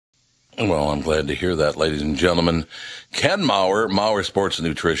Well, I'm glad to hear that, ladies and gentlemen. Ken Maurer, Maurer Sports and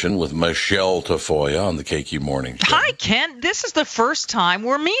Nutrition with Michele Tafoya on the KQ Morning Show. Hi, Ken. This is the first time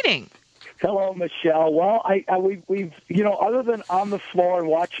we're meeting. Hello, Michelle. Well, we've other than on the floor and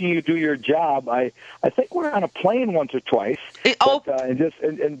watching you do your job, I think we're on a plane once or twice.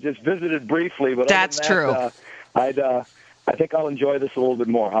 And just visited briefly. But that's true. I think I'll enjoy this a little bit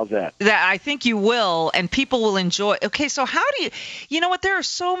more. How's that? I think you will, and people will enjoy. Okay, so how do you know what? There are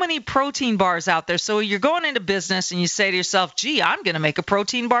so many protein bars out there. So you're going into business and you say to yourself, gee, I'm going to make a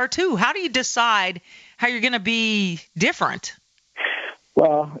protein bar too. How do you decide how you're going to be different?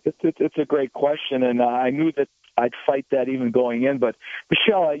 Well, it's a gret question, and I knew that I'd fight that even going in. But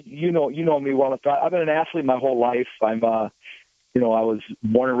Michelle, you know me well enough. I've been an athlete my whole life. I was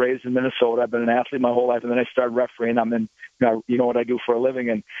born and raised in Minnesota. I've been an athlete my whole life, and then I started refereeing. I'm in, you know what I do for a living,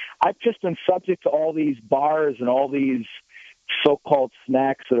 and I've just been subject to all these bars and all these so-called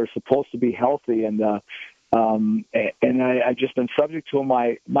snacks that are supposed to be healthy, and I've just been subject to them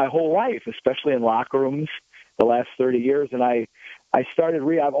my whole life, especially in locker rooms the last 30 years, and I started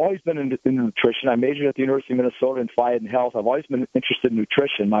I've always been in nutrition. I majored at the University of Minnesota in Phyed and Health. I've always been interested in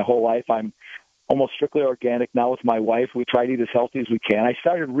nutrition my whole life. I'm almost strictly organic now with my wife. We try to eat as healthy as we can. I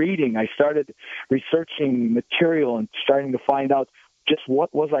started reading. I started researching material and starting to find out just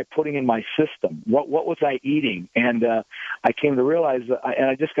what was I putting in my system? What was I eating? And I came to realize and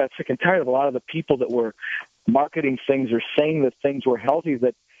I just got sick and tired of a lot of the people that were marketing things or saying that things were healthy,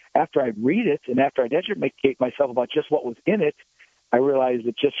 that after I read it and after I educate myself about just what was in it, I realized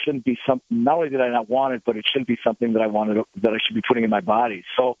it just shouldn't be something, not only did I not want it, but it shouldn't be something that I should be putting in my body.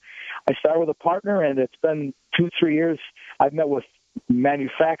 So I started with a partner, and it's been 2-3 years. I've met with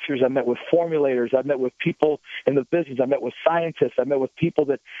manufacturers, I've met with formulators, I've met with people in the business, I've met with scientists, I've met with people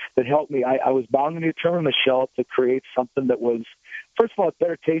that helped me. I was bound and determined, Michelle, to create something that was, first of all, it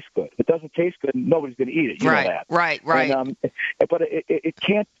better taste good. If it doesn't taste good, nobody's going to eat it. You know that. Right. And, but it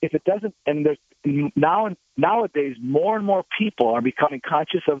can't, if it doesn't, and there's nowadays more and more people are becoming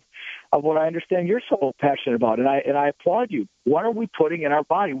conscious of what I understand you're so passionate about, and I applaud you. What are we putting in our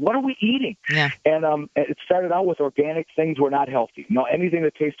body? What are we eating? Yeah. And it started out with organic things were not healthy. Anything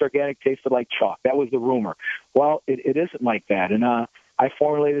that tasted organic tasted like chalk. That was the rumor. Well, it isn't like that. And I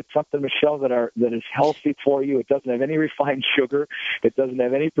formulated something, Michelle, that is healthy for you. It doesn't have any refined sugar. It doesn't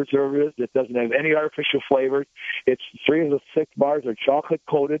have any preservatives. It doesn't have any artificial flavors. It's 3 of the 6 bars are chocolate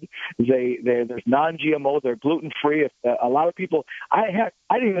coated. There's non-GMO. They're gluten free. A lot of people, I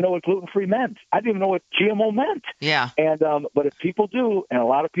didn't even know what gluten free meant. I didn't even know what GMO meant. Yeah. And but if people do, and a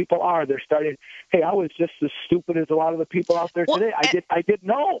lot of people are, they're starting. Hey, I was just as stupid as a lot of the people out there today. I didn't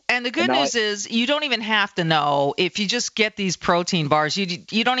know. And the good news is you don't even have to know. If you just get these protein bars,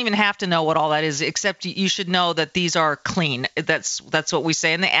 you don't even have to know what all that is, except you should know that these are clean. That's what we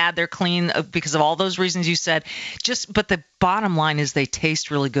say in the ad. They're clean because of all those reasons you said. But the bottom line is they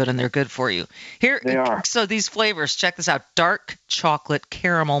taste really good and they're good for you. Here they are. So these flavors, check this out: dark chocolate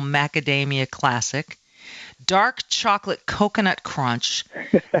caramel macadamia classic, dark chocolate coconut crunch,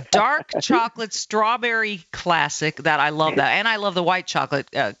 dark chocolate strawberry classic. That I love that, and I love the white chocolate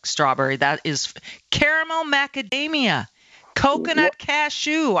strawberry. That is caramel macadamia. Coconut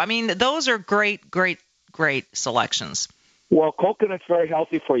cashew. I mean, those are great selections. Well, coconut's very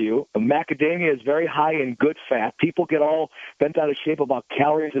healthy for you. Macadamia is very high in good fat. People get all bent out of shape about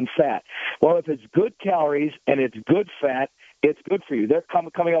calories and fat. Well, if it's good calories and it's good fat, it's good for you. They're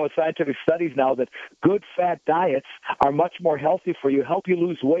coming out with scientific studies now that good fat diets are much more healthy for you, help you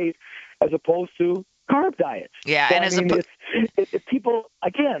lose weight, as opposed to carb diets. Yeah, so, and if people,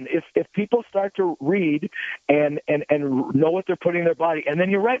 again, if people start to read and know what they're putting in their body, and then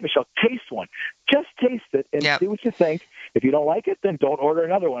you're right, Michelle, taste one. Just taste it and see what you think. If you don't like it, then don't order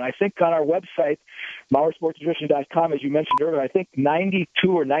another one. I think on our website, MauerSportsNutrition.com, as you mentioned earlier, I think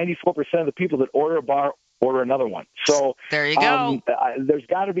 92 or 94% of the people that order a bar order another one. So there you go. There's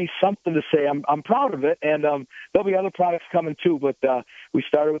got to be something to say. I'm proud of it, and there'll be other products coming too. But we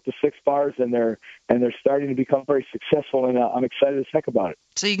started with the 6 bars, and they're starting to become very successful, and I'm excited as heck about it.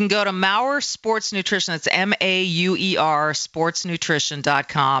 So you can go to Maurer Sports Nutrition. It's MAUER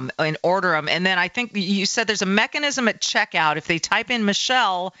sportsnutrition.com and order them. And then I think you said there's a mechanism at checkout. If they type in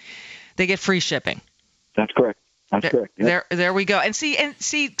Michelle, they get free shipping. That's correct. That's correct. Yep. There we go. And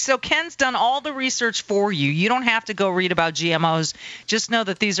see, so Ken's done all the research for you. You don't have to go read about GMOs. Just know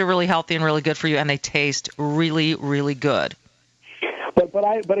that these are really healthy and really good for you, and they taste really, really good.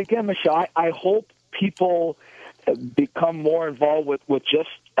 But again, Michelle, I hope people become more involved with just,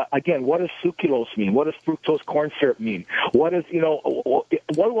 again, what does sucralose mean? What does fructose corn syrup mean? What is, what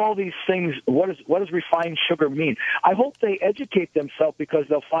do all these things, what does refined sugar mean? I hope they educate themselves, because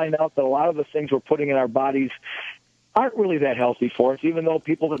they'll find out that a lot of the things we're putting in our bodies aren't really that healthy for us, even though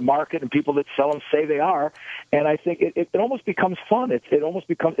people that market and people that sell them say they are. And I think it almost becomes fun. It's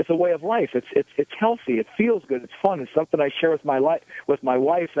a way of life. It's healthy. It feels good. It's fun. It's something I share with my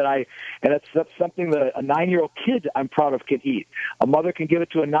wife, and that's something that a 9-year-old kid I'm proud of can eat. A mother can give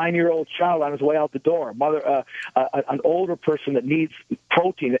it to a 9-year-old child on his way out the door. An older person that needs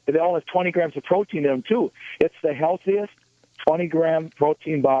protein. They all have 20 grams of protein in them too. It's the healthiest 20-gram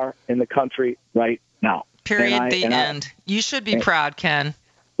protein bar in the country right now. Period. The end. You should be proud, Ken.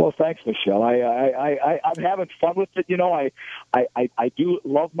 Well, thanks, Michelle. I'm having fun with it. I do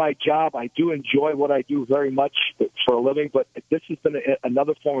love my job. I do enjoy what I do very much for a living. But this has been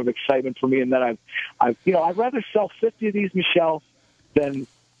another form of excitement for me. And that I'd rather sell 50 of these, Michelle, than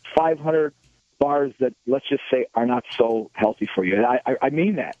 500 bars that, let's just say, are not so healthy for you. I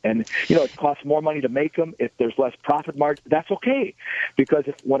mean that. And, it costs more money to make them. If there's less profit margin, that's okay. Because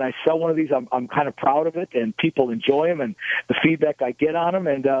when I sell one of these, I'm kind of proud of it, and people enjoy them, and the feedback I get on them.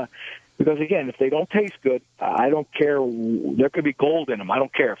 And because, again, if they don't taste good, I don't care. There could be gold in them. I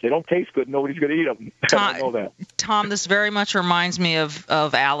don't care. If they don't taste good, nobody's going to eat them. I know that. Tom, this very much reminds me of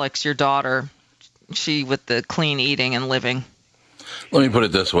Alex, your daughter. She with the clean eating and living. Let me put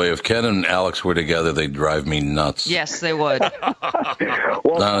it this way. If Ken and Alex were together, they'd drive me nuts. Yes, they would.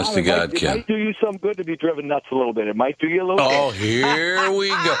 Well, honest to God, Ken. It might do you some good to be driven nuts a little bit. It might do you a little bit. Oh, here we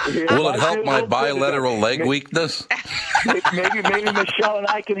go. Will it help my bilateral leg weakness? Maybe Michelle and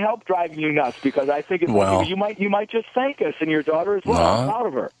I can help driving you nuts, because I think you might just thank us, and your daughter as well. I'm proud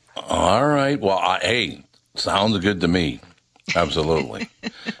of her. All right. Well, hey, sounds good to me. Absolutely.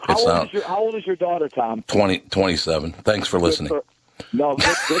 How old is your daughter, Tom? 27. Thanks for listening.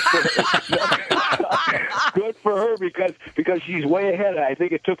 Good for her, because she's way ahead. I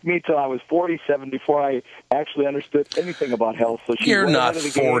think it took me till I was 47 before I actually understood anything about health. So you're not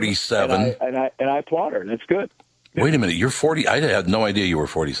 47, and I applaud her. That's good. Wait a minute, you're 40. I had no idea you were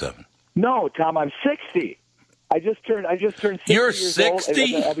 47. No, Tom, I'm 60. I just turned 60. You're years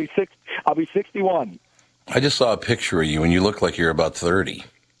 60? Old, I'll be 61. I just saw a picture of you, and you look like you're about 30.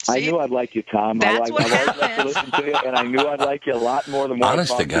 I knew I'd like you, Tom. I've always liked to listen to you, and I knew I'd like you a lot more than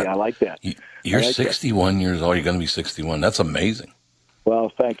honest to God. I like that. You're 61 years old. You're going to be 61. That's amazing.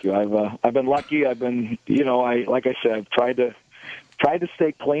 Well, thank you. I've been lucky. I've been, like I said, I've tried to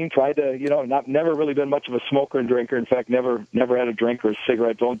stay clean. Never really been much of a smoker and drinker. In fact, never had a drink or a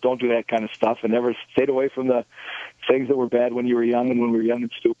cigarette. Don't do that kind of stuff. And never stayed away from the things that were bad when you were young and when we were young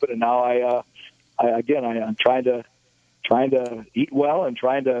and stupid. And now I'm trying to eat well and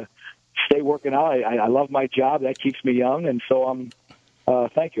trying to stay working out. I love my job. That keeps me young. And so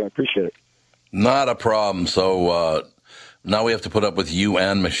thank you. I appreciate it. Not a problem. So now we have to put up with you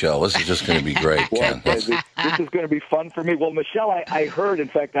and Michelle. This is just going to be great, Ken. This is going to be fun for me. Well, Michelle, I heard, in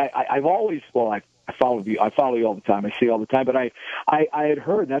fact, I've always, I follow you. I follow you all the time. I see you all the time. But I had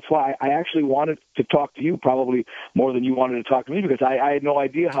heard. That's why I actually wanted to talk to you probably more than you wanted to talk to me, because I had no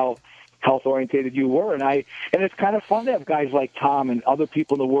idea how health-orientated you were. And it's kind of fun to have guys like Tom and other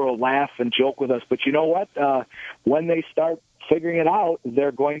people in the world laugh and joke with us. But you know what? When they start figuring it out,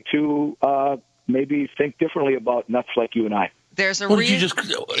 they're going to maybe think differently about nuts like you and I. There's a you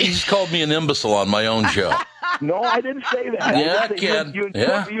just called me an imbecile on my own show. No, I didn't say that. Yeah, Ken. You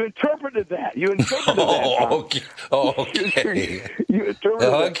interpreted that. You interpreted that. Okay. You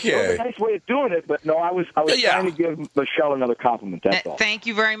interpreted that. It was a nice way of doing it, but no, I was trying to give Michelle another compliment. That's all. Thank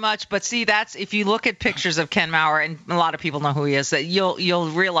you very much. But see, that's if you look at pictures of Ken Maurer, and a lot of people know who he is, that you'll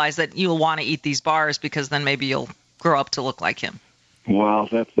realize that you'll want to eat these bars, because then maybe you'll grow up to look like him. Well,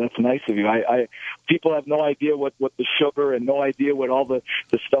 that's nice of you. People have no idea what the sugar and no idea what all the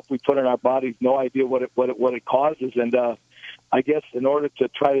stuff we put in our bodies, no idea what it causes. And I guess in order to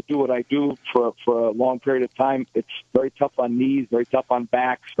try to do what I do for a long period of time, it's very tough on knees, very tough on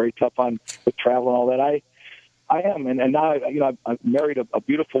backs, very tough on with travel and all that. I am, and now I married a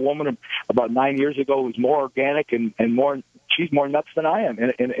beautiful woman about 9 years ago who's more organic and more. She's more nuts than I am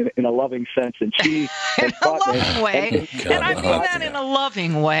in a loving sense, and she in a loving way, and I mean that in a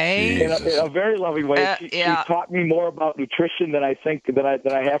loving way, in a very loving way. She taught me more about nutrition than I think that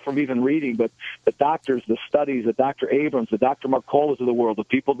I have from even reading. But the doctors, the studies, the Dr. Abrams, the Dr. Marcolas of the world, the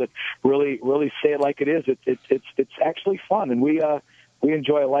people that really say it like it is, it's actually fun, and we We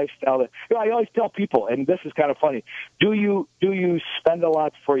enjoy a lifestyle that, I always tell people, and this is kind of funny, do you spend a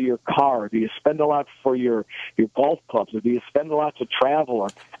lot for your car? Do you spend a lot for your golf clubs? Or do you spend a lot to travel?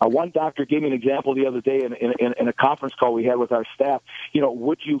 Or one doctor gave me an example the other day in a conference call we had with our staff.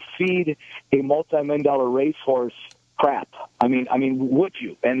 Would you feed a multi-million-dollar racehorse crap? I mean, would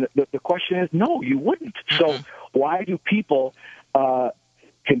you? And the question is, no, you wouldn't. So why do people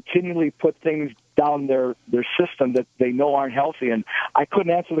continually put things down their system that they know aren't healthy? And I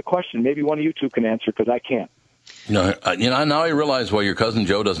couldn't answer the question. Maybe one of you two can answer, because I can't. Now I realize why your cousin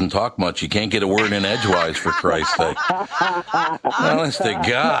Joe doesn't talk much. You can't get a word in edgewise, for Christ's sake. Honest to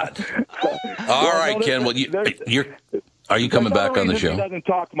God. All right, Ken. Well, are you coming back on the show? He doesn't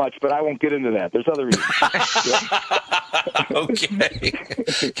talk much, but I won't get into that. There's other reasons. Okay.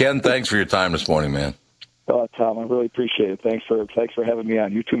 Ken, thanks for your time this morning, man. Oh, Tom, I really appreciate it. Thanks for having me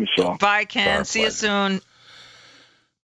on. You too, Michelle. Bye, Ken. See you soon.